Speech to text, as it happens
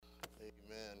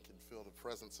Amen. Can feel the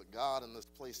presence of God in this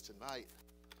place tonight.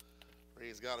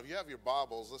 Praise God. If you have your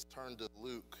Bibles, let's turn to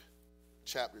Luke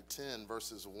chapter 10,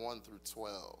 verses 1 through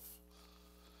 12.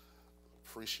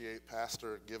 Appreciate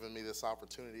Pastor giving me this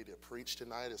opportunity to preach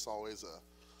tonight. It's always a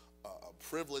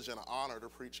privilege and an honor to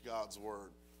preach God's word.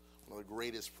 One of the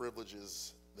greatest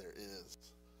privileges there is.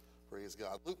 Praise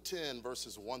God. Luke 10,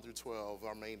 verses 1 through 12,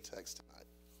 our main text tonight.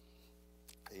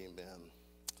 Amen.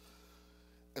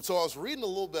 And so I was reading a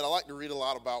little bit. I like to read a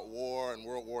lot about war and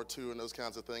World War II and those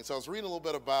kinds of things. So I was reading a little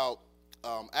bit about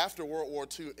after World War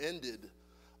II ended,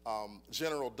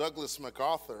 General Douglas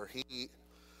MacArthur,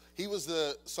 he was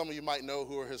some of you might know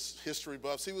who are his history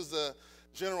buffs, he was the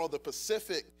general of the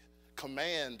Pacific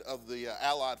Command of the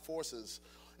Allied forces.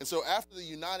 And so after the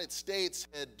United States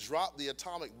had dropped the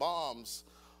atomic bombs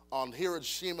on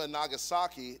Hiroshima and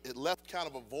Nagasaki, it left kind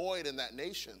of a void in that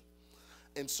nation.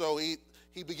 And so he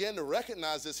began to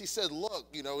recognize this. He said, look,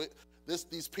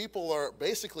 these people are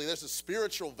basically, there's a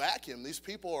spiritual vacuum. These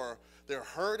people they're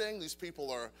hurting. These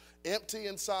people are empty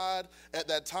inside. At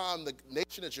that time, the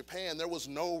nation of Japan, there was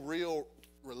no real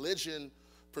religion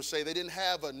per se. They didn't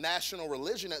have a national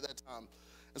religion at that time.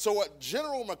 And so what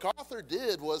General MacArthur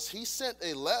did was he sent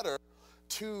a letter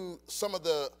to some of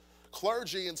the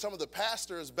clergy and some of the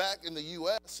pastors back in the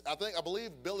U.S. I believe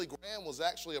Billy Graham was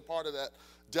actually a part of that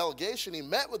delegation. He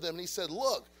met with them and he said,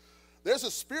 look, there's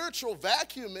a spiritual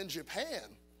vacuum in Japan.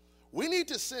 We need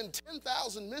to send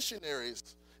 10,000 missionaries.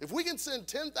 If we can send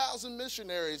 10,000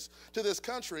 missionaries to this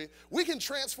country, we can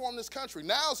transform this country.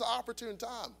 Now is the opportune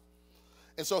time.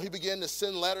 And so he began to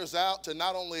send letters out to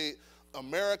not only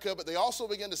America, but they also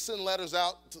began to send letters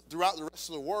out throughout the rest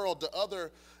of the world to other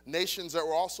nations that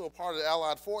were also a part of the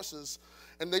Allied forces.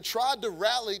 And they tried to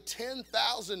rally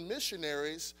 10,000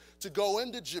 missionaries to go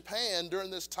into Japan during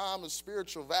this time of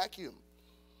spiritual vacuum.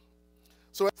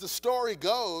 So as the story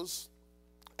goes,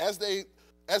 as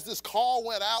this call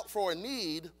went out for a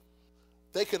need,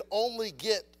 they could only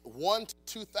get 1,000 to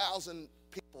 2,000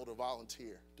 people to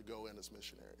volunteer to go in as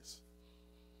missionaries.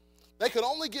 They could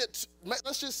only get,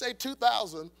 let's just say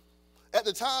 2,000. At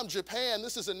the time, Japan,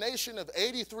 this is a nation of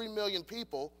 83 million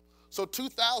people, so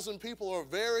 2,000 people are a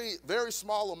very, very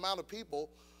small amount of people,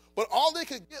 but all they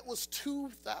could get was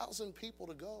 2,000 people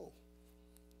to go.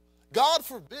 God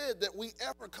forbid that we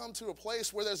ever come to a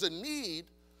place where there's a need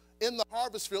in the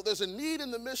harvest field, there's a need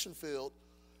in the mission field,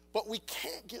 but we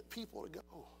can't get people to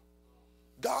go.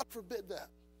 God forbid that.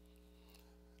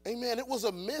 Amen. It was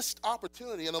a missed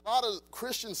opportunity, and a lot of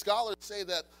Christian scholars say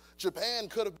that Japan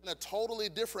could have been a totally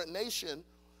different nation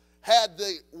had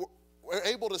they were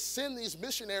able to send these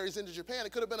missionaries into Japan.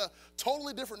 It could have been a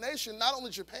totally different nation, not only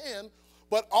Japan,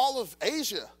 but all of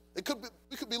Asia. We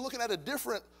could be looking at a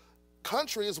different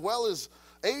country as well as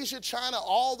Asia, China,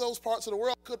 all those parts of the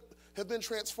world could have been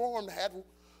transformed had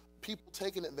people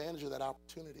taken advantage of that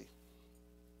opportunity.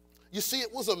 You see,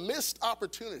 it was a missed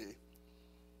opportunity.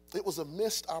 It was a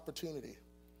missed opportunity.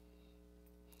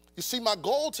 You see, my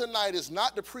goal tonight is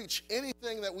not to preach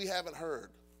anything that we haven't heard.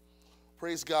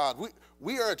 Praise God.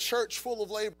 We are a church full of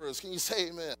laborers. Can you say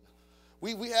amen?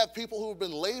 We have people who have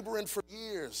been laboring for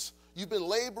years. You've been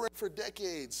laboring for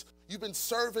decades. You've been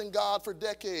serving God for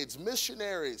decades.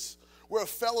 Missionaries. We're a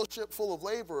fellowship full of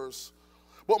laborers.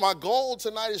 But my goal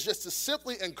tonight is just to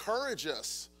simply encourage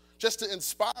us, just to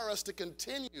inspire us to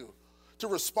continue to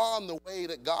respond the way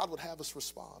that God would have us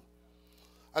respond.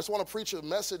 I just want to preach a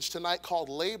message tonight called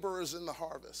Laborers in the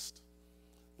Harvest.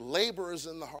 Laborers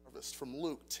in the Harvest from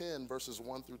Luke 10, verses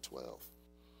 1 through 12.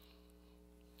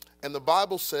 And the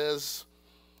Bible says,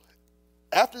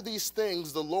 after these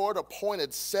things, the Lord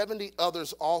appointed 70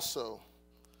 others also,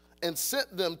 and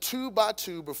sent them 2 by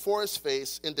 2 before his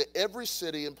face into every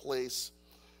city and place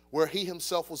where he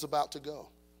himself was about to go.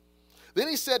 Then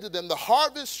he said to them, the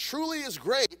harvest truly is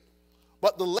great,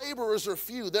 but the laborers are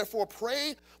few. Therefore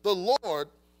pray the Lord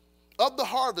of the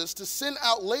harvest to send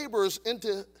out laborers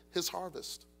into his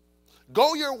harvest.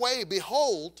 Go your way,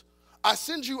 behold, I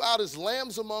send you out as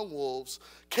lambs among wolves.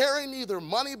 Carry neither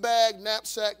money bag,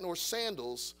 knapsack, nor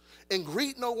sandals, and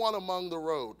greet no one among the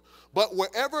road. But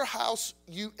wherever house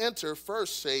you enter,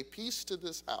 first say, peace to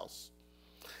this house.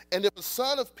 And if a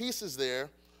son of peace is there,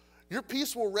 your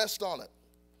peace will rest on it.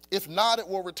 If not, it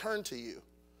will return to you.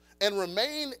 And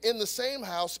remain in the same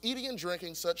house, eating and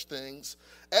drinking such things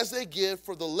as they give,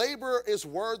 for the laborer is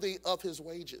worthy of his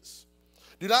wages.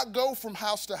 Do not go from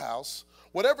house to house.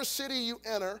 Whatever city you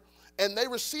enter, and they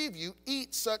receive you,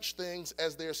 eat such things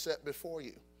as they are set before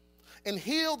you. And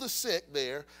heal the sick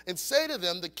there, and say to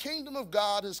them, the kingdom of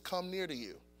God has come near to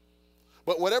you.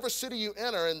 But whatever city you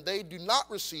enter, and they do not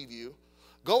receive you,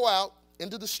 go out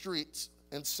into the streets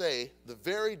and say, the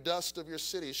very dust of your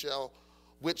city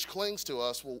which clings to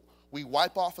us, will we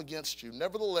wipe off against you.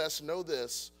 Nevertheless, know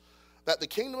this, that the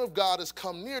kingdom of God has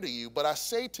come near to you, but I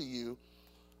say to you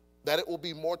that it will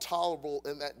be more tolerable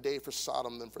in that day for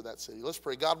Sodom than for that city. Let's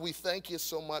pray. God, we thank you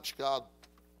so much, God,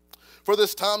 for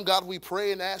this time. God, we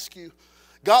pray and ask you,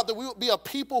 God, that we would be a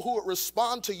people who would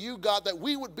respond to you, God, that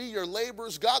we would be your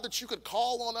laborers, God, that you could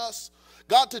call on us,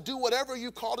 God, to do whatever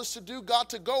you called us to do, God,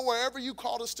 to go wherever you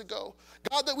called us to go.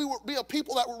 God, that we would be a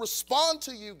people that would respond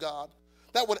to you, God,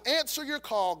 that would answer your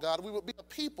call, God. We would be a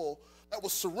people that will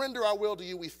surrender our will to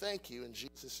you. We thank you in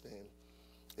Jesus' name.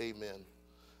 Amen.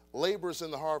 Laborers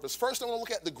in the harvest. First, I want to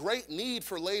look at the great need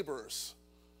for laborers.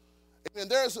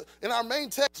 And in our main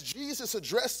text, Jesus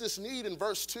addressed this need in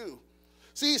verse 2.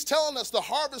 See, he's telling us the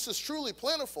harvest is truly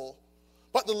plentiful,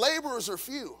 but the laborers are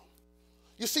few.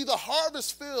 You see, the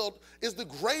harvest field is the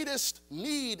greatest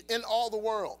need in all the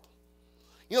world.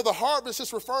 You know, the harvest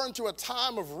is referring to a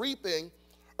time of reaping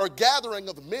or gathering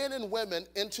of men and women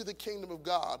into the kingdom of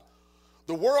God.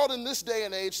 The world in this day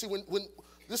and age, see, when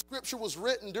this scripture was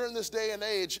written during this day and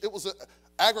age, it was an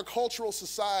agricultural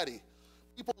society.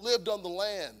 People lived on the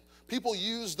land. People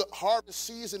used the harvest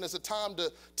season as a time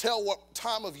to tell what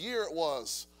time of year it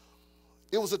was.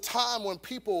 It was a time when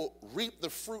people reaped the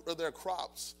fruit of their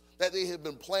crops that they had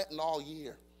been planting all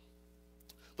year.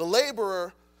 The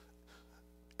laborer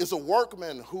is a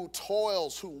workman who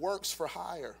toils, who works for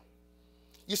hire.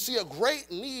 You see, a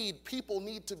great need people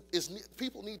need to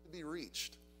be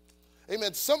reached.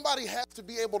 Amen. Somebody has to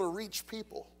be able to reach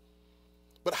people.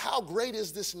 But how great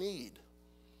is this need?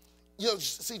 You know,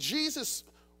 see, Jesus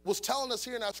was telling us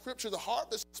here in our scripture, the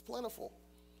harvest is plentiful,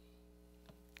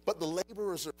 but the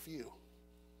laborers are few.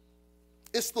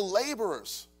 It's the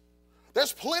laborers.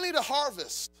 There's plenty to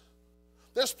harvest.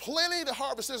 There's plenty to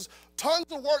harvest. There's tons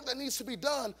of work that needs to be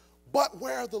done, but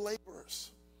where are the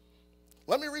laborers?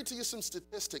 Let me read to you some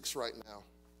statistics right now.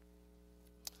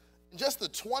 In just the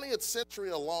 20th century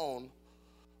alone,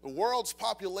 the world's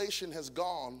population has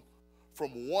gone from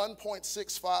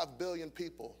 1.65 billion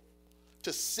people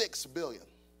to 6 billion.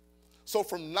 So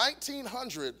from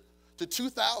 1900 to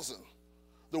 2000,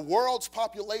 the world's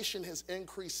population has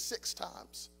increased 6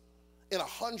 times. In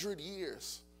 100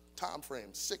 years time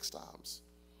frame, 6 times.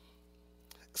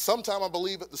 Sometime, I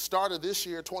believe, at the start of this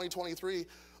year, 2023,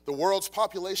 the world's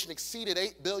population exceeded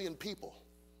 8 billion people.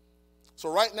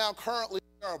 So right now, currently,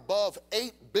 there are above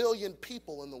 8 billion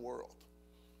people in the world.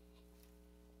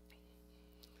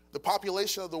 The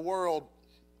population of the world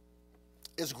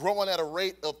is growing at a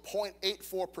rate of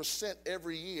 0.84%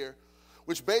 every year,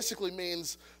 which basically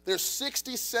means there's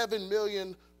 67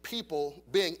 million people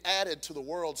being added to the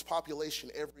world's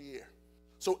population every year.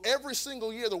 So every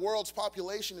single year, the world's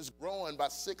population is growing by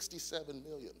 67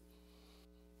 million.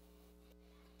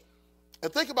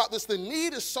 And think about this, the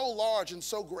need is so large and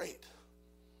so great.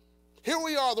 Here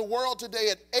we are, the world today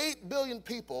at 8 billion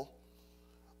people.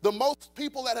 The most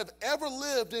people that have ever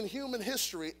lived in human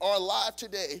history are alive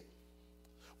today.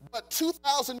 But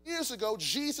 2,000 years ago,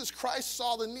 Jesus Christ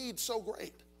saw the need so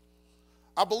great.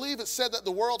 I believe it said that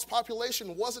the world's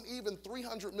population wasn't even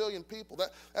 300 million people.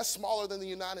 That's smaller than the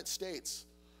United States.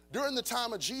 During the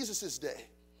time of Jesus' day.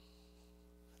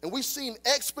 And we've seen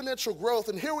exponential growth.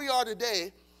 And here we are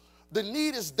today. The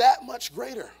need is that much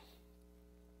greater.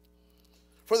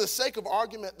 For the sake of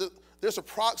argument, there's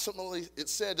approximately, it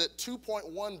said that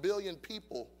 2.1 billion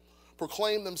people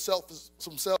proclaim themselves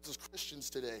as Christians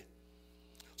today.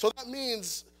 So that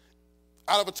means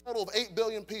out of a total of 8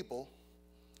 billion people,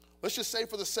 let's just say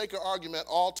for the sake of argument,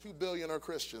 all 2 billion are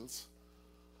Christians.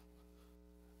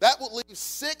 That would leave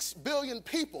 6 billion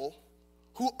people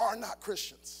who are not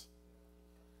Christians.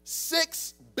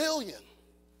 6 billion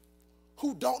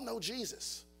who don't know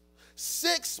Jesus.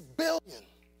 6 billion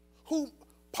who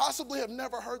possibly have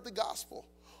never heard the gospel.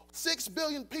 6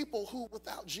 billion people who,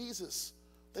 without Jesus,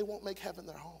 they won't make heaven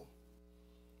their home.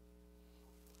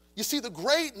 You see, the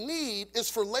great need is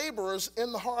for laborers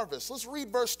in the harvest. Let's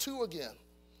read verse 2 again.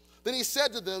 Then he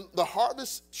said to them, the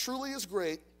harvest truly is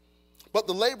great, but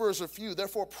the laborers are few.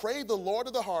 Therefore, pray the Lord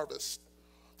of the harvest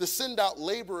to send out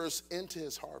laborers into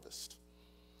his harvest.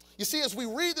 You see, as we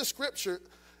read the scripture,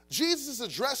 Jesus is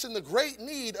addressing the great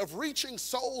need of reaching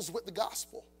souls with the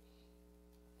gospel.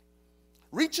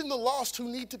 Reaching the lost who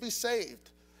need to be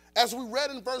saved. As we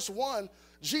read in verse 1,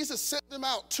 Jesus sent them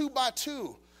out 2 by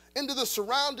 2 into the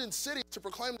surrounding cities to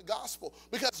proclaim the gospel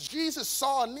because Jesus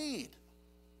saw a need.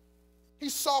 He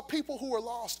saw people who were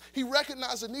lost. He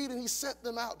recognized a need and he sent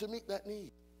them out to meet that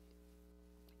need.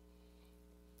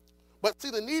 But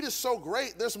see, the need is so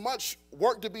great, there's much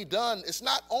work to be done. It's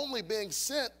not only being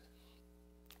sent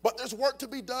But there's work to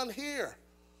be done here.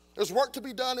 There's work to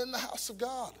be done in the house of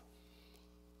God.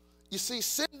 You see,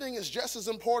 sending is just as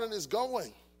important as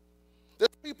going.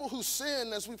 There's people who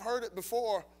sin, as we've heard it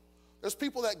before. There's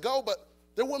people that go, but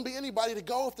there wouldn't be anybody to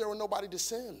go if there were nobody to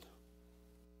send.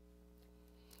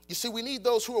 You see, we need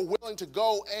those who are willing to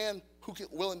go and who are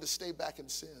willing to stay back and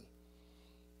sin.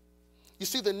 You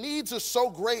see, the needs are so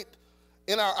great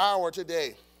in our hour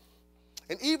today.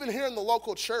 And even here in the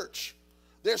local church,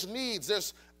 there's needs,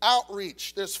 there's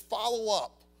outreach, there's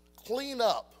follow-up,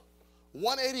 cleanup,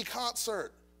 180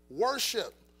 concert,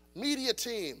 worship, media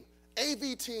team,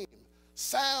 AV team,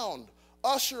 sound,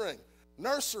 ushering,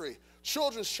 nursery,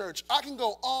 children's church. I can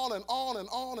go on and on and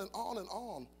on and on and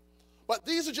on. But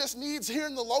these are just needs here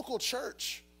in the local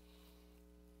church.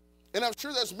 And I'm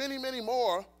sure there's many, many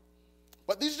more.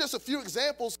 But these are just a few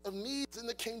examples of needs in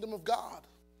the kingdom of God.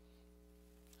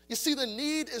 You see, the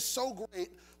need is so great,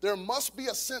 there must be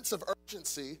a sense of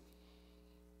urgency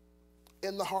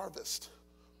in the harvest.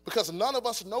 Because none of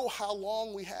us know how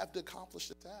long we have to accomplish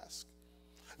the task.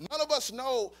 None of us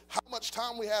know how much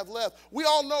time we have left. We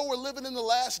all know we're living in the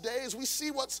last days. We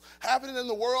see what's happening in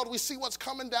the world. We see what's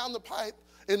coming down the pipe.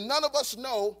 And none of us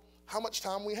know how much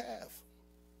time we have.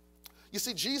 You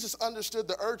see, Jesus understood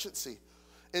the urgency.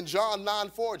 In John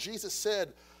 9:4, Jesus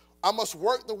said, I must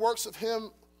work the works of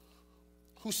him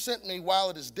who sent me while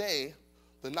it is day.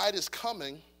 The night is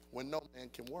coming when no man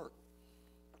can work.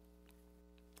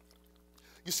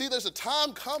 You see, there's a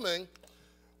time coming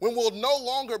when we'll no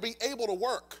longer be able to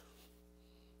work.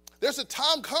 There's a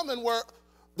time coming where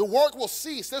the work will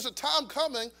cease. There's a time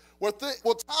coming where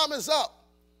time is up.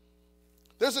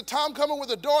 There's a time coming where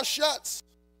the door shuts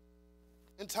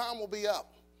and time will be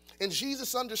up. And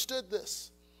Jesus understood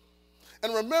this.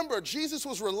 And remember, Jesus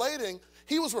was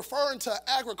he was referring to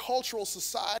agricultural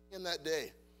society in that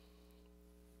day.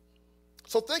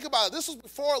 So think about it. This was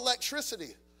before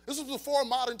electricity. This was before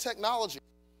modern technology.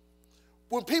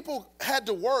 When people had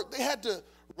to work, they had to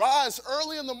rise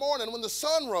early in the morning when the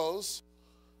sun rose,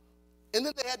 and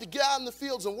then they had to get out in the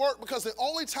fields and work because the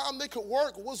only time they could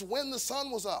work was when the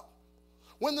sun was up.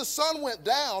 When the sun went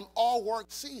down, all work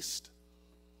ceased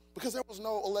because there was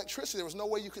no electricity. There was no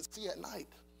way you could see at night.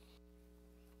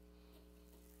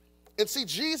 And see,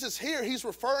 Jesus here, he's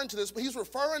referring to this, but he's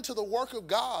referring to the work of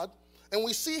God. And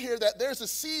we see here that there's a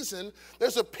season,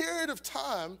 there's a period of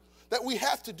time that we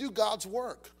have to do God's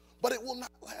work. But it will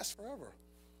not last forever.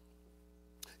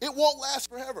 It won't last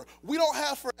forever. We don't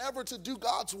have forever to do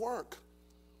God's work.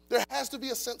 There has to be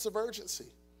a sense of urgency.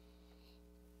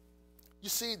 You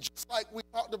see, just like we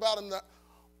talked about in the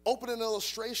opening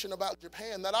illustration about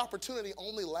Japan, that opportunity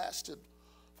only lasted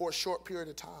for a short period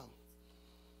of time.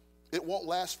 It won't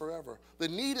last forever. The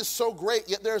need is so great,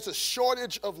 yet there's a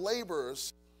shortage of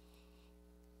laborers,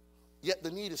 yet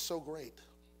the need is so great.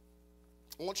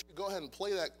 I want you to go ahead and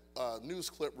play that news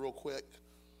clip real quick.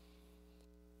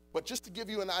 But just to give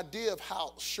you an idea of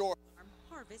how short.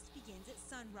 Harvest begins at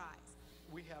sunrise.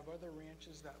 We have other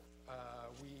ranches that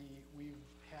we've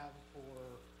had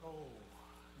for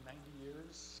 90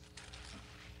 years.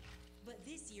 But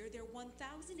this year, their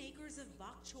 1,000 acres of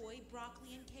bok choy,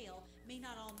 broccoli, and kale may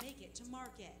not all make it to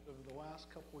market. Over the last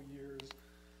couple of years,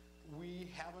 we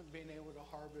haven't been able to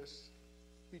harvest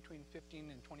between 15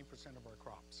 and 20% of our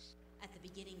crops. At the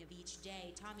beginning of each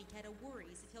day, Tommy Teta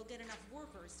worries if he'll get enough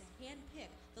workers to hand-pick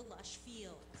the lush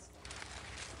fields.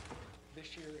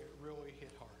 This year, it really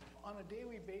hit hard. On a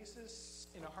daily basis,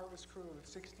 in a harvest crew of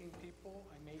 16 people,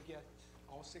 I may get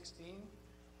all 16.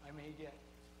 I may get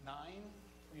 9.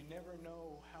 You never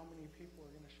know how many people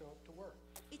are going to show up to work.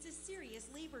 It's a serious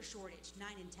labor shortage. 9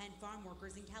 in 10 farm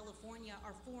workers in California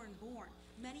are foreign-born,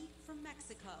 many from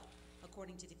Mexico.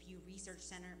 According to the Pew Research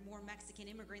Center, more Mexican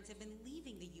immigrants have been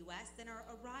leaving the U.S. than are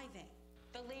arriving.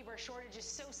 The labor shortage is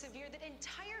so severe that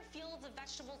entire fields of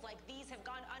vegetables like these have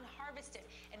gone unharvested.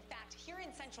 In fact, here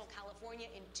in Central California,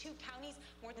 in 2 counties,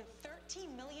 more than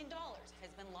 $13 million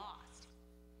has been lost.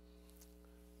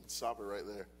 Stop it right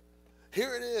there.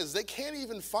 Here it is. They can't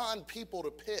even find people to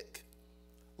pick.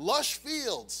 Lush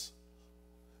fields.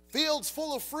 Fields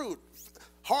full of fruit.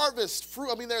 Harvest fruit.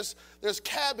 I mean, there's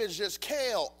cabbage, there's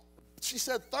kale. She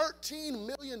said $13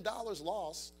 million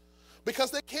lost because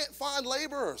they can't find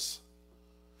laborers.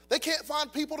 They can't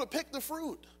find people to pick the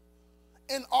fruit.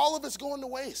 And all of it's going to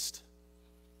waste.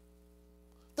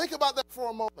 Think about that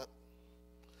for a moment.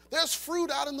 There's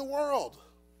fruit out in the world.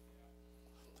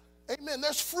 Amen.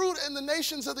 There's fruit in the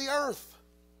nations of the earth.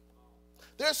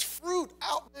 There's fruit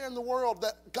out there in the world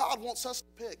that God wants us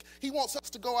to pick. He wants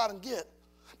us to go out and get.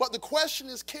 But the question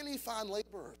is, can he find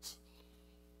laborers?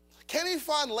 Can he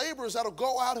find laborers that'll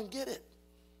go out and get it?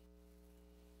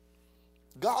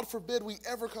 God forbid we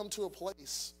ever come to a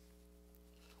place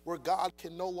where God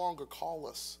can no longer call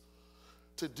us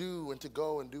to do and to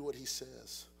go and do what he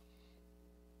says.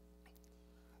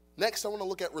 Next, I want to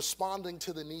look at responding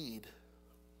to the need.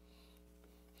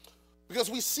 Because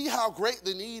we see how great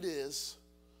the need is.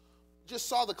 Just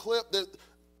saw the clip that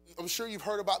I'm sure you've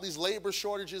heard about these labor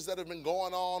shortages that have been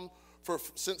going on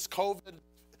since COVID.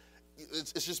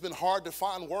 It's just been hard to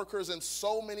find workers in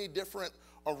so many different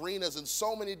arenas and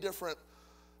so many different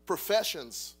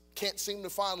professions. Can't seem to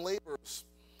find laborers.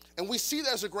 And we see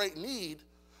there's a great need,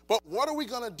 but what are we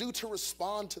going to do to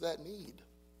respond to that need?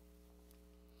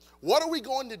 What are we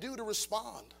going to do to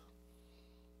respond?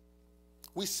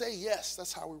 We say yes,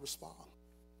 that's how we respond.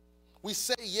 We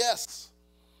say yes,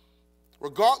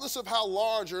 regardless of how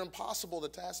large or impossible the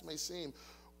task may seem.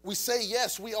 We say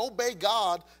yes, we obey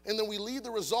God, and then we leave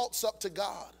the results up to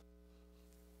God.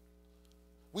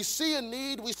 We see a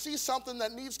need, we see something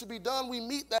that needs to be done, we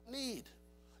meet that need.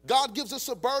 God gives us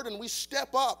a burden, we step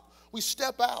up, we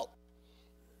step out.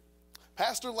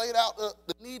 Pastor laid out the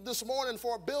need this morning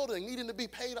for a building needing to be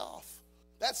paid off.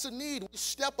 That's a need. We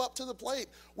step up to the plate.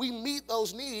 We meet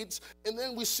those needs, and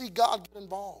then we see God get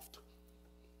involved.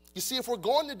 You see, if we're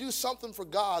going to do something for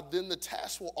God, then the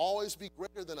task will always be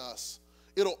greater than us.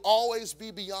 It'll always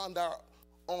be beyond our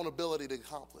own ability to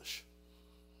accomplish.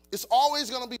 It's always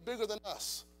going to be bigger than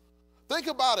us. Think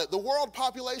about it. The world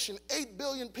population, 8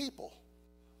 billion people.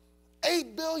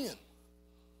 8 billion.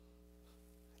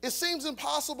 It seems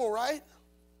impossible, right?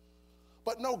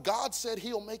 But no, God said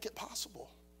he'll make it possible.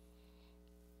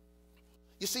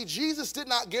 You see, Jesus did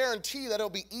not guarantee that it'll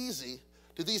be easy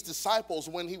to these disciples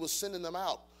when he was sending them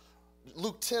out.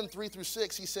 Luke 10,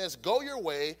 3-6, he says, "Go your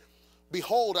way.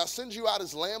 Behold, I send you out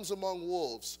as lambs among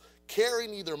wolves. Carry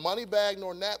neither money bag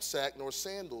nor knapsack nor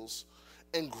sandals,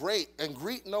 and greet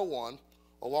no one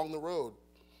along the road.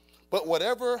 But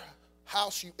whatever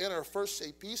house you enter, first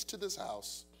say, peace to this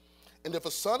house. And if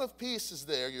a son of peace is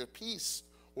there, your peace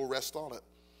will rest on it.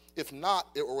 If not,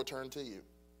 it will return to you."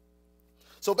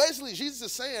 So basically, Jesus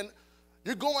is saying,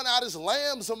 you're going out as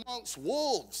lambs amongst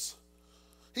wolves.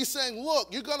 He's saying,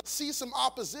 look, you're going to see some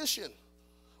opposition.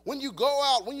 When you go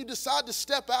out, when you decide to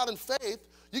step out in faith,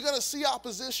 you're going to see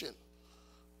opposition.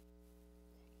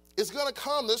 It's going to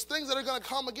come. There's things that are going to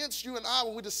come against you and I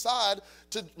when we decide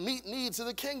to meet needs in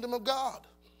the kingdom of God.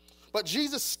 But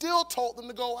Jesus still told them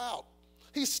to go out.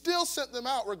 He still sent them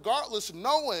out regardless,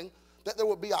 knowing that there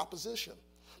would be opposition,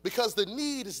 because the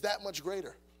need is that much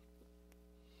greater.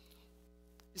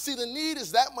 You see, the need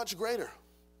is that much greater.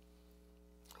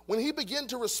 When we begin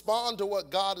to respond to what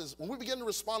God's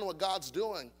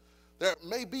doing, there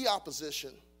may be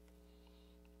opposition.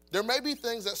 There may be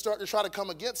things that start to try to come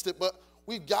against it, but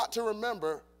we've got to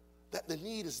remember that the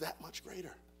need is that much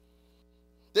greater.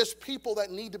 There's people that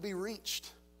need to be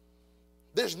reached.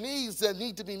 There's needs that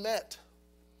need to be met.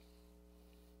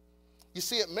 You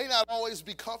see, it may not always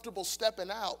be comfortable stepping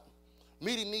out,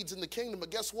 meeting needs in the kingdom,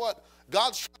 but guess what?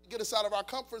 God's trying to get us out of our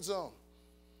comfort zone.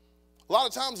 A lot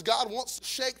of times God wants to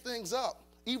shake things up.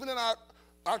 Even in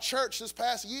our church this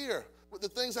past year, with the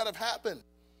things that have happened,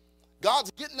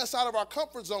 God's getting us out of our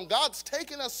comfort zone. God's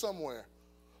taking us somewhere.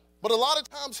 But a lot of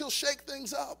times he'll shake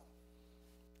things up.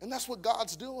 And that's what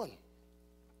God's doing.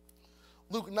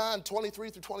 Luke 9,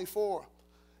 23-24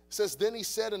 says, "Then he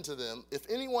said unto them, if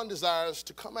anyone desires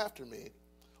to come after me,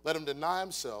 let him deny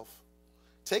himself,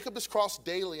 take up his cross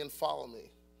daily and follow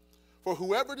me. For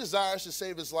whoever desires to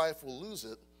save his life will lose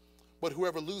it, but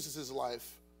whoever loses his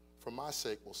life for my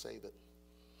sake will save it."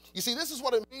 You see, this is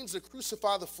what it means to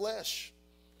crucify the flesh.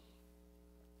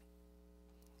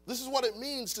 This is what it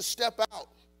means to step out.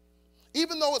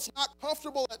 Even though it's not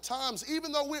comfortable at times,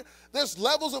 even though there's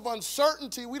levels of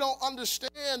uncertainty, we don't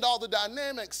understand all the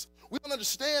dynamics, we don't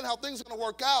understand how things are going to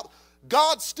work out,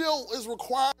 God still is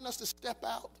requiring us to step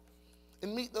out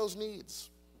and meet those needs.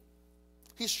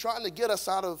 He's trying to get us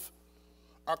out of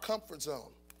our comfort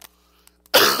zone.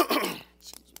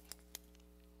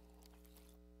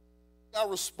 Our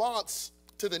response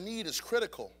to the need is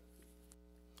critical.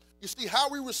 You see, how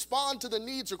we respond to the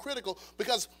needs are critical,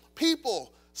 because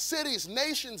people, cities,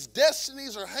 nations,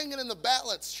 destinies are hanging in the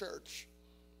balance, church.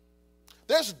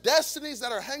 There's destinies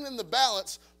that are hanging in the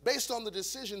balance based on the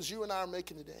decisions you and I are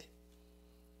making today.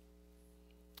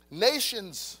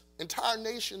 Nations, entire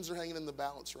nations are hanging in the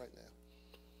balance right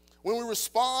now. When we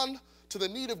respond to the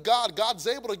need of God, God's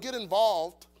able to get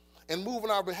involved and move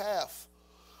on our behalf.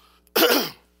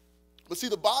 But see,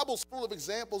 the Bible's full of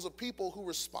examples of people who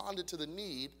responded to the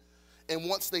need, and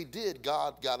once they did,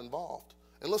 God got involved.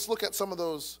 And let's look at some of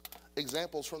those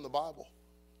examples from the Bible.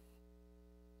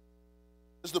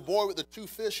 There's the boy with the 2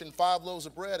 fish and 5 loaves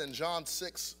of bread in John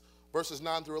 6, verses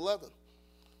 9 through 11.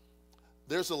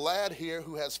 There's a lad here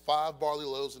who has 5 barley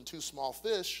loaves and 2 small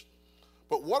fish,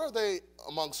 but what are they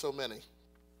among so many?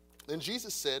 Then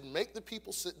Jesus said, make the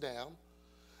people sit down.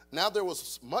 Now there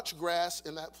was much grass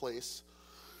in that place.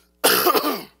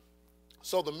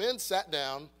 So the men sat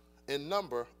down, in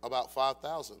number about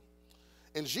 5,000.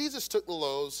 And Jesus took the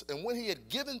loaves, and when he had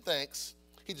given thanks,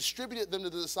 he distributed them to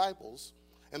the disciples,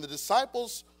 and the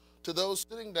disciples to those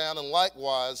sitting down, and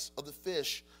likewise of the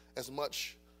fish as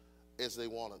much as they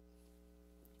wanted.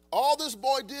 All this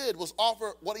boy did was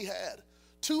offer what he had.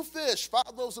 2 fish, 5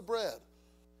 loaves of bread.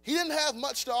 He didn't have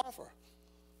much to offer.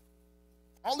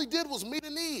 All he did was meet a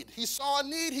need. He saw a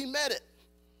need, he met it.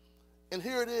 And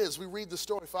here it is. We read the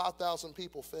story, 5,000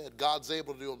 people fed. God's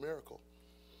able to do a miracle.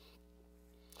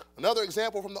 Another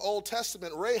example from the Old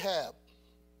Testament, Rahab.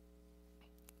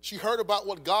 She heard about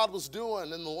what God was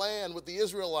doing in the land with the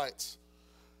Israelites.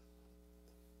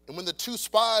 And when the 2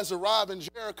 spies arrive in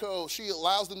Jericho, she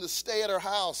allows them to stay at her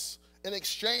house. In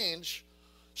exchange,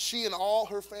 she and all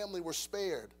her family were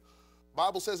spared. The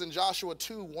Bible says in Joshua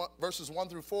 2, verses 1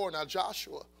 through 4, now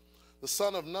Joshua, the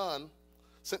son of Nun,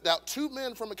 sent out 2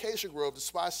 men from Acacia Grove to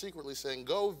spy secretly, saying,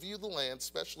 go view the land,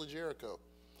 especially Jericho.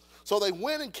 So they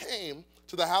went and came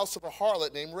to the house of a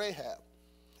harlot named Rahab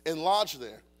and lodged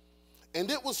there. And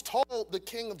it was told the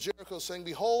king of Jericho, saying,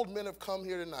 behold, men have come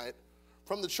here tonight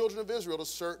from the children of Israel to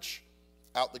search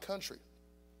out the country.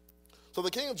 So the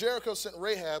king of Jericho sent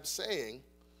Rahab, saying,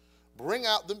 bring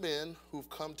out the men who've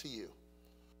come to you,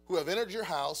 who have entered your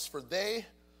house, for they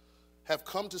have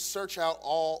come to search out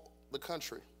all the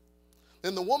country.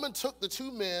 Then the woman took the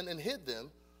 2 men and hid them.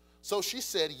 So she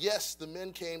said, yes, the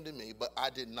men came to me, but I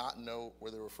did not know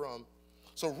where they were from.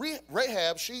 So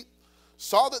Rahab, she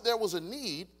saw that there was a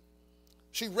need.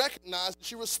 She recognized and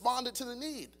she responded to the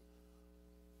need.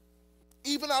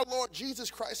 Even our Lord Jesus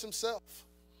Christ himself.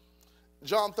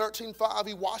 John 13:5,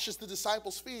 he washes the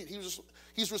disciples' feet.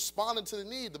 He's responding to the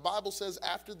need. The Bible says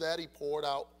after that he poured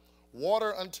out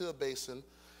water unto a basin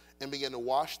and began to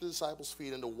wash the disciples'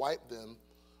 feet and to wipe them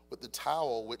with the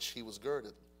towel which he was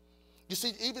girded. You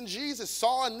see, even Jesus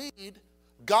saw a need.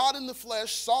 God in the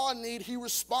flesh saw a need. He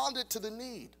responded to the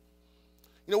need.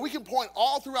 You know, we can point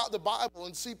all throughout the Bible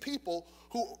and see people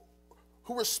who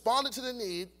responded to the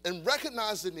need and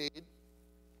recognized the need.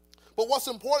 But what's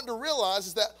important to realize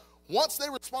is that once they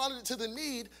responded to the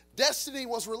need, destiny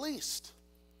was released.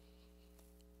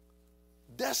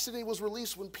 Destiny was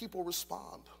released when people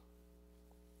respond.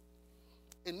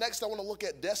 And next I want to look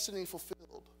at destiny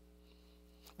fulfilled.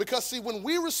 Because see, when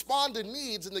we respond to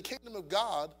needs in the kingdom of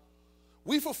God,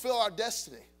 we fulfill our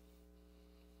destiny.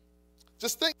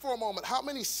 Just think for a moment, how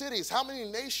many cities, how many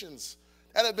nations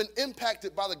that have been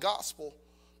impacted by the gospel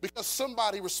because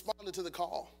somebody responded to the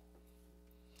call.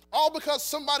 All because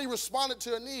somebody responded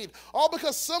to a need. All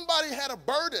because somebody had a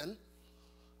burden.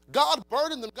 God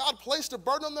burdened them. God placed a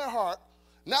burden on their heart.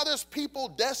 Now there's people,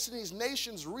 destinies,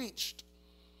 nations reached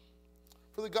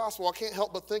for the gospel. I can't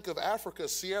help but think of Africa,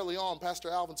 Sierra Leone, Pastor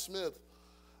Alvin Smith,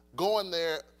 going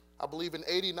there, I believe, in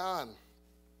 '89.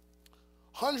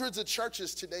 Hundreds of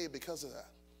churches today because of that.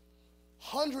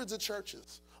 Hundreds of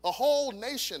churches. A whole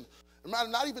nation,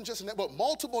 not even just, but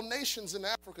multiple nations in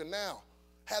Africa now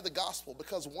had the gospel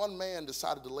because one man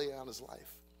decided to lay down his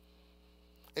life.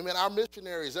 Amen. Our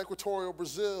missionaries, Equatorial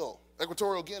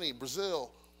Guinea,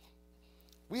 Brazil,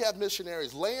 we have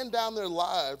missionaries laying down their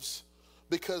lives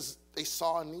because they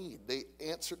saw a need. They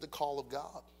answered the call of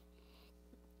God.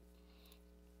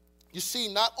 You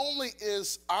see, not only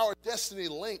is our destiny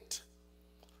linked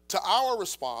to our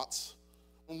response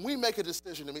when we make a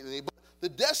decision to meet the need, but the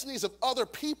destinies of other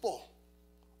people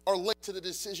are linked to the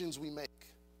decisions we make.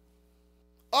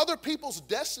 Other people's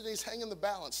destinies hang in the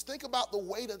balance. Think about the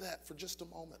weight of that for just a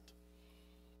moment.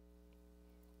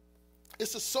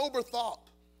 It's a sober thought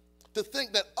to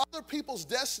think that other people's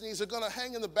destinies are going to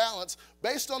hang in the balance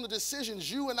based on the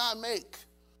decisions you and I make,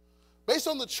 based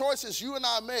on the choices you and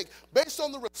I make, based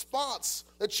on the response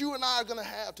that you and I are going to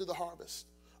have to the harvest.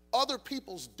 Other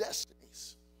people's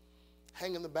destinies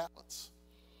hang in the balance.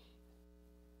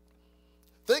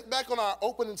 Think back on our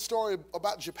opening story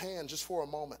about Japan just for a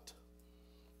moment.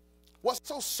 What's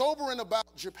so sobering about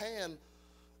Japan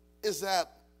is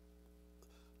that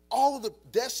all of the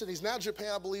destinies, now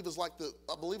Japan, I believe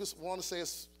I want to say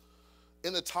it's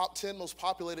in the top 10 most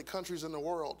populated countries in the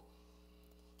world.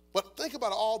 But think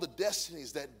about all the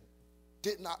destinies that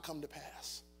did not come to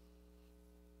pass.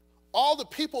 All the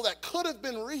people that could have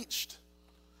been reached.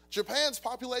 Japan's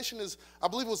population is, I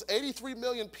believe it was 83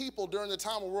 million people during the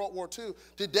time of World War II.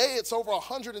 Today it's over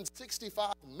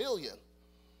 165 million.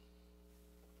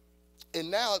 And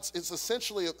now it's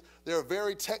essentially, they're a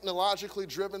very technologically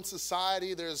driven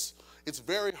society. It's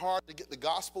very hard to get the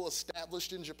gospel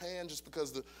established in Japan just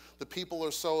because the people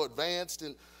are so advanced.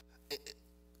 And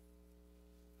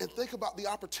think about the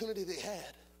opportunity they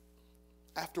had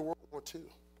after World War II.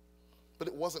 But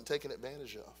it wasn't taken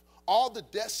advantage of. All the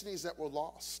destinies that were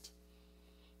lost.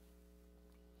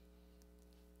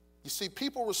 You see,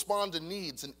 people respond to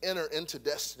needs and enter into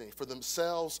destiny for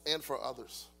themselves and for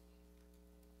others.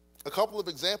 A couple of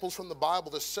examples from the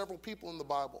Bible. There's several people in the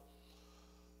Bible.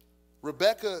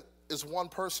 Rebecca is one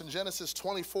person. Genesis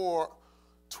 24,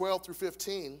 12 through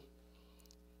 15.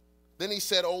 Then he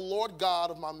said, O Lord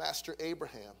God of my master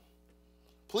Abraham,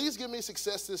 please give me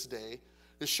success this day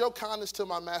to show kindness to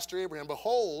my master Abraham.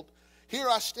 Behold, here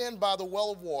I stand by the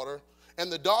well of water,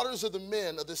 and the daughters of the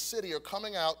men of this city are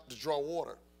coming out to draw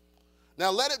water. Now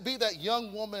let it be that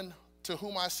young woman to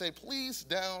whom I say, please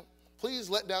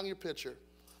let down your pitcher,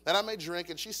 that I may drink.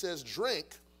 And she says, drink,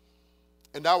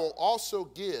 and I will also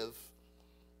give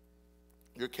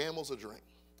your camels a drink.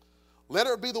 Let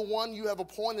her be the one you have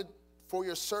appointed for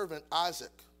your servant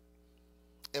Isaac.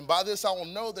 And by this I will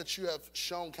know that you have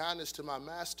shown kindness to my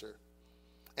master.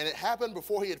 And it happened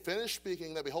before he had finished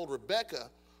speaking that, behold, Rebekah,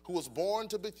 who was born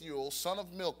to Bethuel, son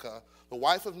of Milcah, the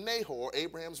wife of Nahor,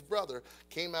 Abraham's brother,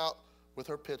 came out with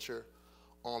her pitcher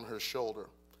on her shoulder.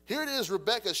 Here it is,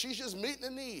 Rebekah, she's just meeting a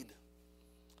need.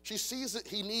 She sees that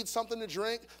he needs something to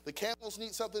drink. The camels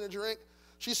need something to drink.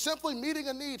 She's simply meeting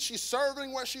a need. She's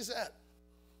serving where she's at.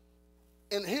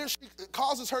 And here it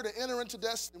causes her to enter into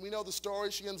destiny. We know the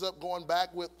story. She ends up going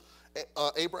back with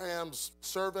Abraham's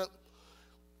servant,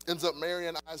 ends up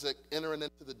marrying Isaac, entering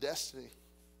into the destiny.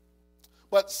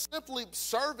 But simply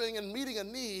serving and meeting a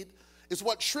need is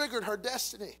what triggered her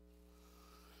destiny.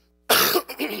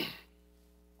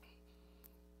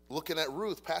 Looking at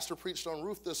Ruth, Pastor preached on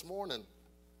Ruth this morning.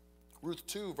 Ruth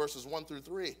 2, verses 1 through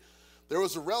 3. There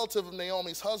was a relative of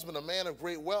Naomi's husband, a man of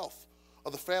great wealth,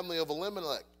 of the family of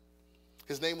Elimelech.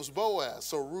 His name was Boaz.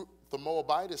 So Ruth the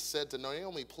Moabitess said to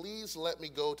Naomi, please let me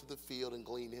go to the field and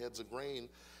glean heads of grain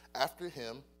after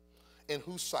him, in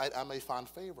whose sight I may find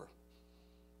favor.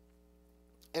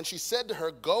 And she said to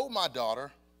her, go, my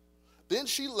daughter. Then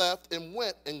she left and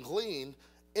went and gleaned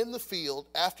in the field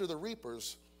after the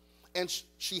reapers. And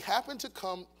she happened to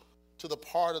come to the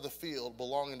part of the field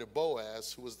belonging to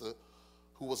Boaz, who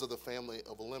was of the family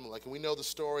of Elimelech. And we know the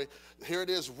story. Here it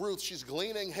is, Ruth. She's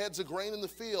gleaning heads of grain in the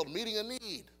field, meeting a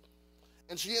need.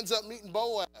 And she ends up meeting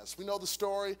Boaz. We know the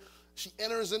story. She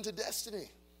enters into destiny.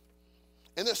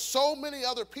 And there's so many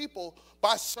other people,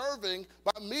 by serving,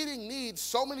 by meeting needs,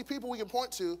 so many people we can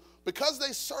point to, because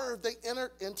they served, they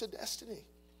entered into destiny.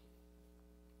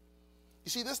 You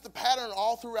see, this is the pattern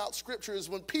all throughout Scripture, is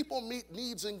when people meet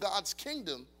needs in God's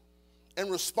kingdom and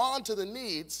respond to the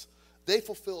needs, they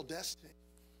fulfill destiny.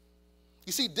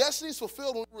 You see, destiny is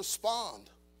fulfilled when we respond.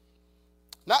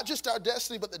 Not just our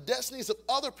destiny, but the destinies of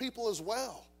other people as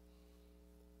well.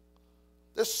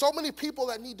 There's so many people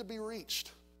that need to be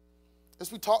reached.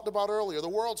 As we talked about earlier, the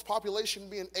world's population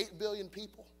being 8 billion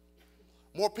people.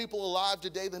 More people alive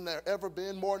today than there ever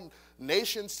been. More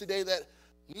nations today that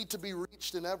need to be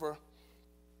reached than ever.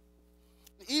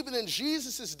 Even in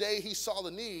Jesus' day, he saw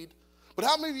the need. But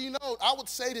how many of you know, I would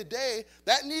say today,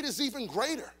 that need is even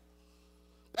greater.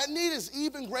 That need is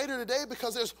even greater today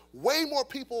because there's way more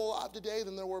people alive today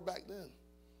than there were back then.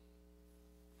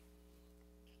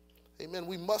 Amen.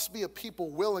 We must be a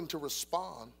people willing to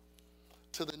respond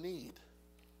to the need.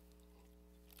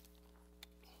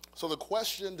 So the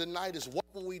question tonight is, what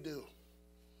will we do?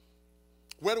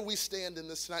 Where do we stand in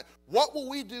this tonight? What will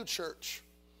we do, church?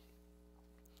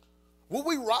 Will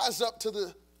we rise up to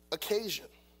the occasion?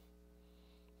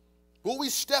 Will we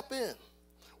step in?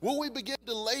 Will we begin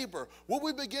to labor? Will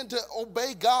we begin to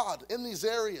obey God in these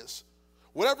areas?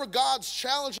 Whatever God's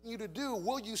challenging you to do,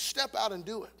 will you step out and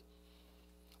do it?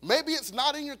 Maybe it's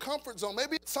not in your comfort zone.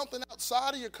 Maybe it's something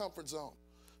outside of your comfort zone.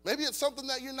 Maybe it's something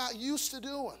that you're not used to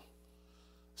doing.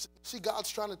 See, God's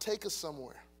trying to take us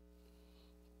somewhere.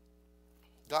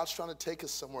 God's trying to take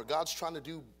us somewhere. God's trying to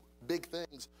do big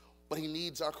things, but he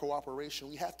needs our cooperation.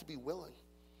 We have to be willing.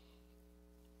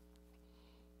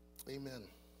 Amen.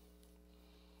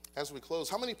 As we close,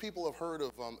 how many people have heard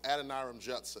of Adoniram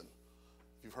Judson?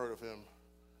 If you've heard of him,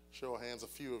 show of hands, a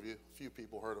few of you, a few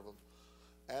people heard of him.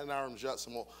 Adoniram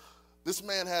Judson. Well, this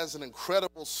man has an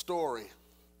incredible story.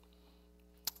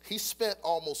 He spent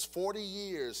almost 40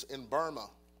 years in Burma,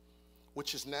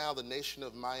 which is now the nation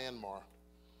of Myanmar.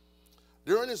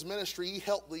 During his ministry, he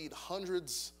helped lead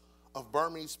hundreds of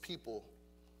Burmese people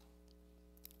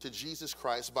to Jesus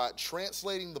Christ by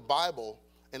translating the Bible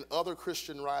and other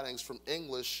Christian writings from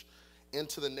English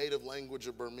into the native language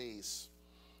of Burmese.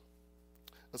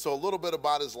 And so a little bit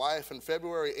about his life. In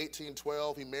February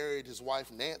 1812, he married his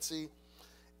wife Nancy,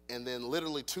 and then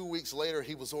literally 2 weeks later,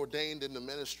 he was ordained into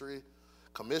ministry,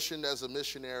 commissioned as a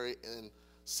missionary, and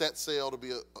set sail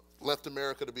to left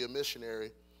America to be a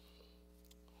missionary.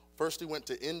 First he went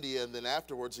to India, and then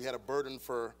afterwards he had a burden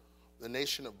for the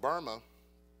nation of Burma.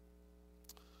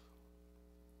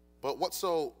 But what's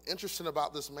so interesting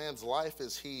about this man's life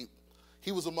is he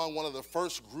was among one of the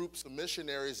first groups of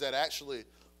missionaries that actually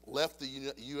left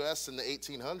the U.S. in the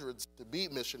 1800s to be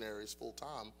missionaries full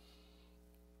time.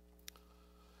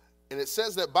 And it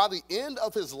says that by the end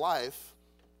of his life,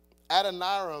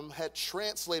 Adoniram had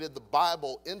translated the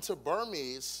Bible into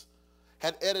Burmese,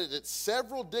 had edited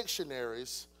several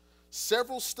dictionaries,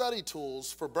 several study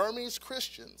tools for Burmese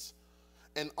Christians,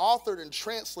 and authored and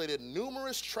translated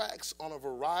numerous tracts on a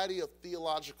variety of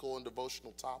theological and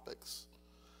devotional topics.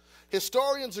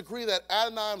 Historians agree that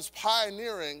Adoniram's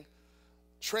pioneering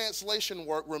translation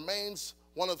work remains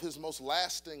one of his most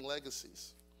lasting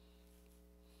legacies.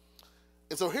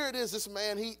 And so here it is, this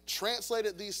man, he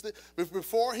translated these things.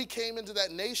 Before he came into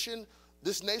that nation,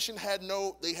 this nation had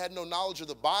no knowledge of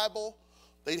the Bible.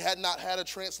 They had not had a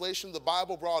translation of the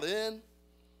Bible brought in.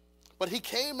 But he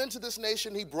came into this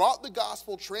nation, he brought the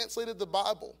gospel, translated the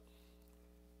Bible.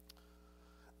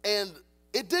 And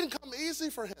it didn't come easy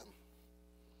for him.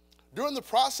 During the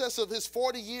process of his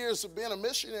 40 years of being a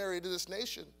missionary to this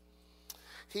nation,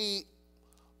 he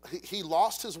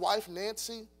lost his wife,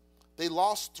 Nancy. They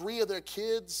lost 3 of their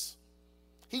kids.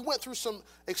 He went through some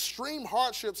extreme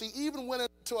hardships. He even went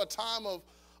into a time of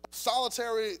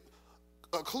solitary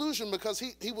occlusion because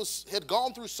he had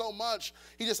gone through so much.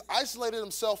 He just isolated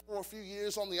himself for a few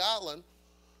years on the island.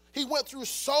 He went through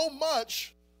so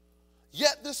much,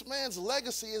 yet this man's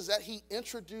legacy is that he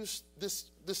introduced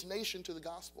this nation to the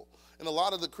gospel. And a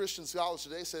lot of the Christian scholars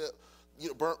today say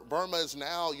that Burma is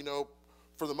now,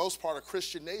 for the most part, a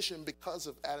Christian nation because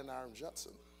of Adoniram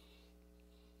Judson.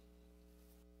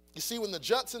 You see, when the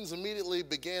Judsons immediately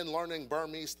began learning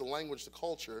Burmese, the language, the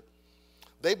culture,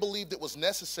 they believed it was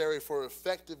necessary for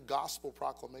effective gospel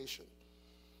proclamation.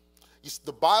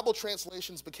 The Bible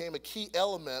translations became a key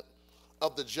element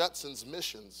of the Judsons'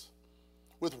 missions,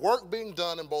 with work being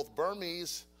done in both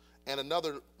Burmese and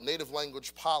another native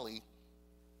language, Pali.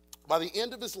 By the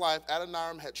end of his life,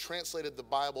 Adoniram had translated the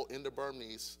Bible into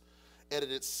Burmese,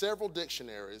 edited several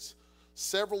dictionaries,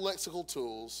 several lexical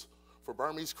tools for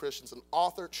Burmese Christians, and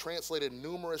authored, translated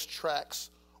numerous tracts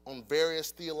on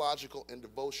various theological and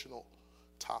devotional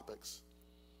topics.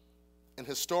 And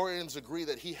historians agree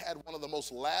that he had one of the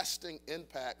most lasting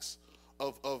impacts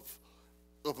of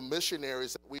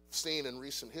missionaries that we've seen in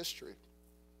recent history.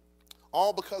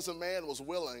 All because a man was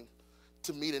willing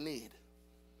to meet a need.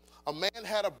 A man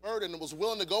had a burden and was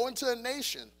willing to go into a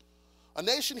nation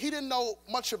he didn't know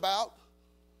much about.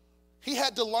 Him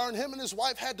and his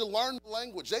wife had to learn the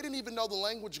language. They didn't even know the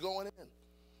language going in.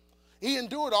 He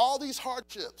endured all these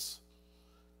hardships,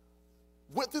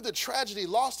 went through the tragedy,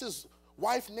 lost his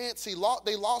wife Nancy,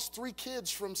 they lost 3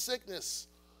 kids from sickness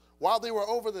while they were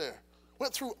over there,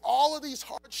 went through all of these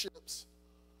hardships,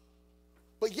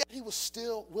 but yet he was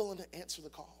still willing to answer the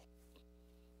call.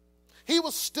 He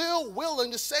was still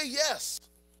willing to say yes.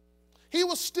 He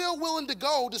was still willing to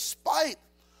go despite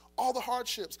all the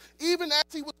hardships. Even as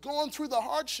he was going through the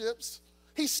hardships,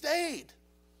 he stayed.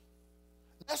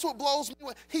 That's what blows me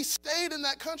away. He stayed in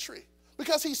that country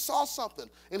because he saw something.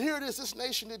 And here it is, this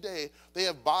nation today, they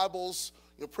have Bibles,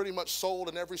 pretty much sold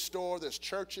in every store. There's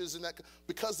churches and that,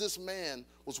 because this man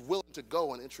was willing to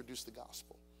go and introduce the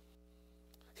gospel.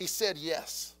 He said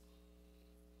yes.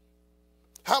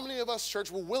 How many of us,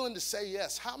 church, were willing to say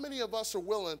yes? How many of us are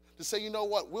willing to say, you know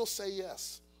what, we'll say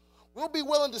yes. We'll be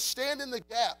willing to stand in the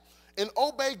gap and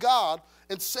obey God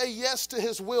and say yes to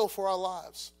his will for our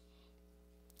lives.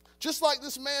 Just like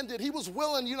this man did. He was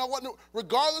willing,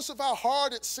 regardless of how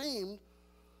hard it seemed,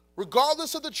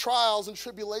 regardless of the trials and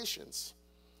tribulations,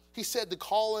 he said the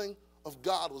calling of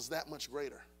God was that much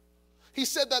greater. He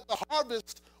said that the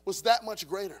harvest was that much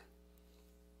greater.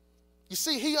 You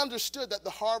see, he understood that the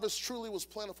harvest truly was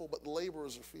plentiful, but the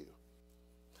laborers are few.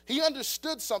 He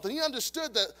understood something. He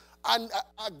understood that I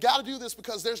got to do this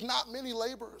because there's not many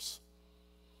laborers.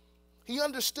 He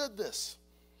understood this.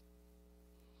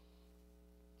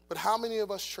 But how many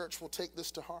of us, church, will take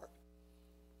this to heart?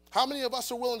 How many of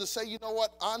us are willing to say, you know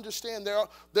what, I understand the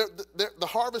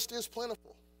harvest is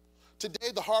plentiful.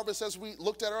 Today, the harvest, as we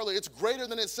looked at earlier, it's greater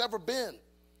than it's ever been.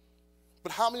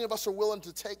 But how many of us are willing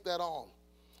to take that on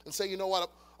and say, you know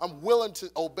what, I'm willing to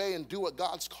obey and do what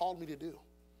God's called me to do?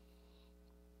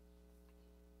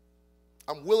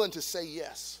 I'm willing to say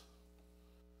yes.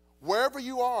 Wherever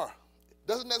you are,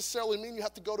 doesn't necessarily mean you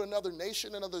have to go to another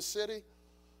nation, another city.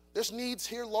 There's needs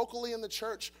here locally in the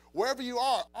church. Wherever you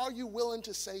are you willing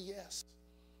to say yes?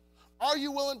 Are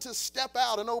you willing to step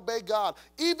out and obey God,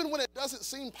 even when it doesn't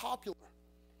seem popular?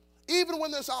 Even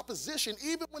when there's opposition,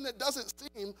 even when it doesn't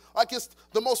seem like it's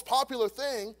the most popular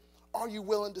thing, are you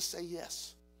willing to say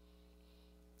yes?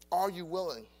 Are you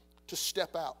willing to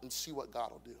step out and see what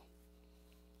God will do?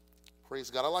 Praise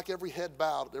God. I like every head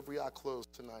bowed, every eye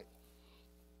closed tonight.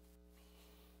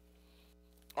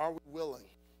 Are we willing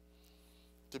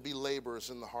to be laborers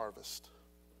in the harvest?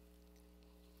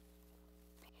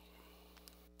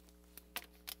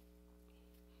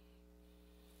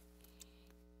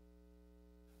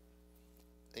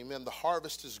 Amen. The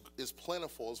harvest is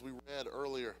plentiful, as we read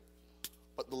earlier,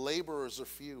 but the laborers are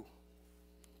few.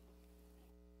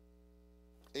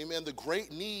 Amen. The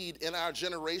great need in our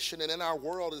generation and in our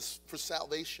world is for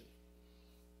salvation.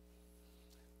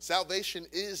 Salvation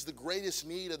is the greatest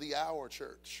need of the hour,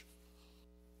 church.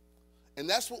 And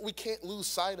that's what we can't lose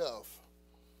sight of,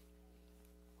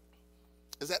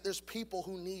 is that there's people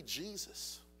who need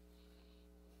Jesus.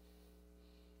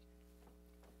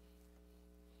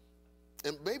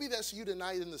 And maybe that's you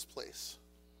tonight in this place.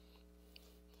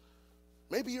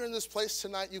 Maybe you're in this place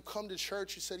tonight, you come to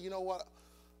church, you said, you know what?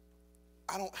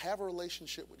 I don't have a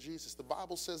relationship with Jesus. The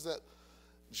Bible says that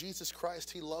Jesus Christ,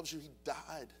 he loves you. He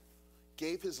died,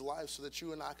 gave his life so that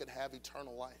you and I could have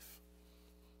eternal life.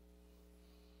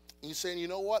 And you're saying, you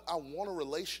know what? I want a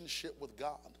relationship with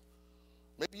God.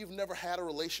 Maybe you've never had a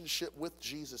relationship with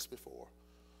Jesus before.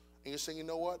 And you're saying, you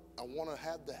know what? I want to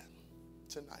have that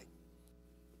tonight.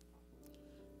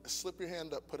 Slip your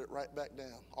hand up, put it right back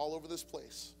down, all over this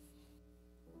place.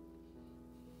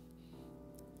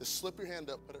 Just slip your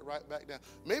hand up, put it right back down.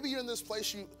 Maybe you're in this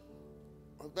place,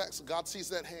 so God sees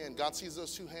that hand. God sees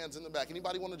those two hands in the back.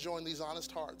 Anybody want to join these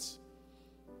honest hearts?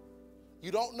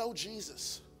 You don't know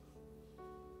Jesus.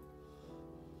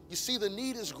 You see, the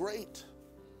need is great.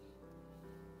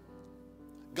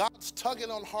 God's tugging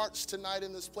on hearts tonight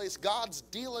in this place. God's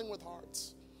dealing with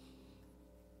hearts.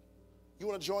 You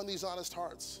want to join these honest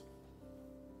hearts?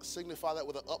 Signify that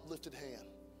with an uplifted hand.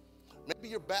 Maybe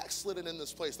you're backslidden in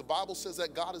this place. The Bible says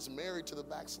that God is married to the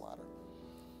backslider.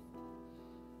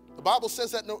 The Bible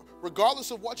says that regardless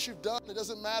of what you've done, it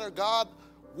doesn't matter. God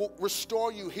will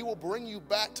restore you. He will bring you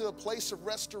back to a place of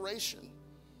restoration.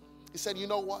 He said, you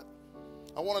know what?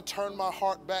 I want to turn my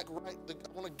heart back right.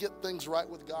 I want to get things right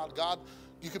with God. God,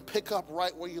 you can pick up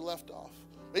right where you left off.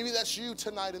 Maybe that's you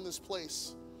tonight in this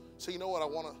place. So you know what? I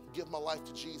want to give my life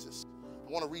to Jesus.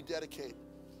 I want to rededicate.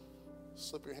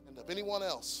 Slip your hand up. Anyone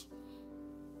else?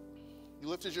 You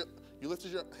lifted your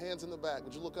hands in the back.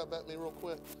 Would you look up at me real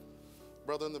quick?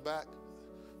 Brother in the back.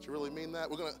 Do you really mean that?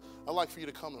 I'd like for you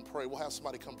to come and pray. We'll have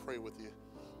somebody come pray with you.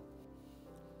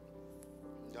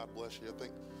 God bless you. I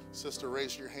think, sister,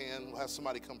 raise your hand. We'll have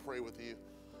somebody come pray with you,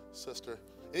 sister.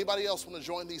 Anybody else want to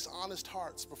join these honest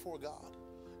hearts before God?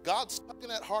 God's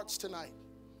tugging at hearts tonight.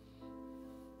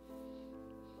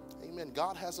 Amen.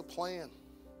 God has a plan.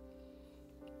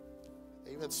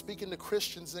 Amen. Speaking to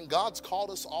Christians, and God's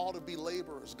called us all to be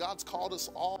laborers. God's called us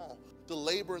all to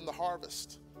labor in the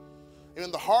harvest.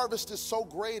 And the harvest is so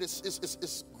great,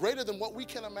 it's greater than what we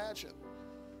can imagine.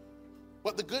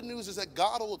 But the good news is that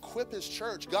God will equip his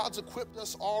church. God's equipped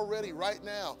us already right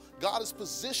now. God has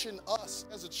positioned us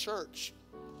as a church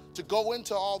to go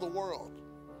into all the world.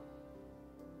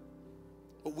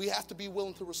 But we have to be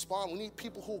willing to respond. We need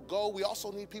people who'll go. We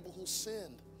also need people who'll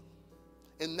send.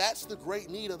 And that's the great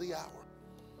need of the hour.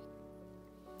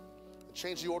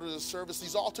 Change the order of the service.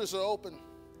 These altars are open.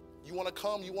 You want to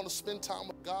come, you want to spend time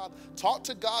with God. Talk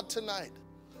to God tonight.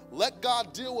 Let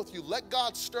God deal with you. Let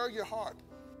God stir your heart.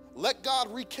 Let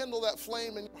God rekindle that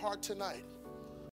flame in your heart tonight.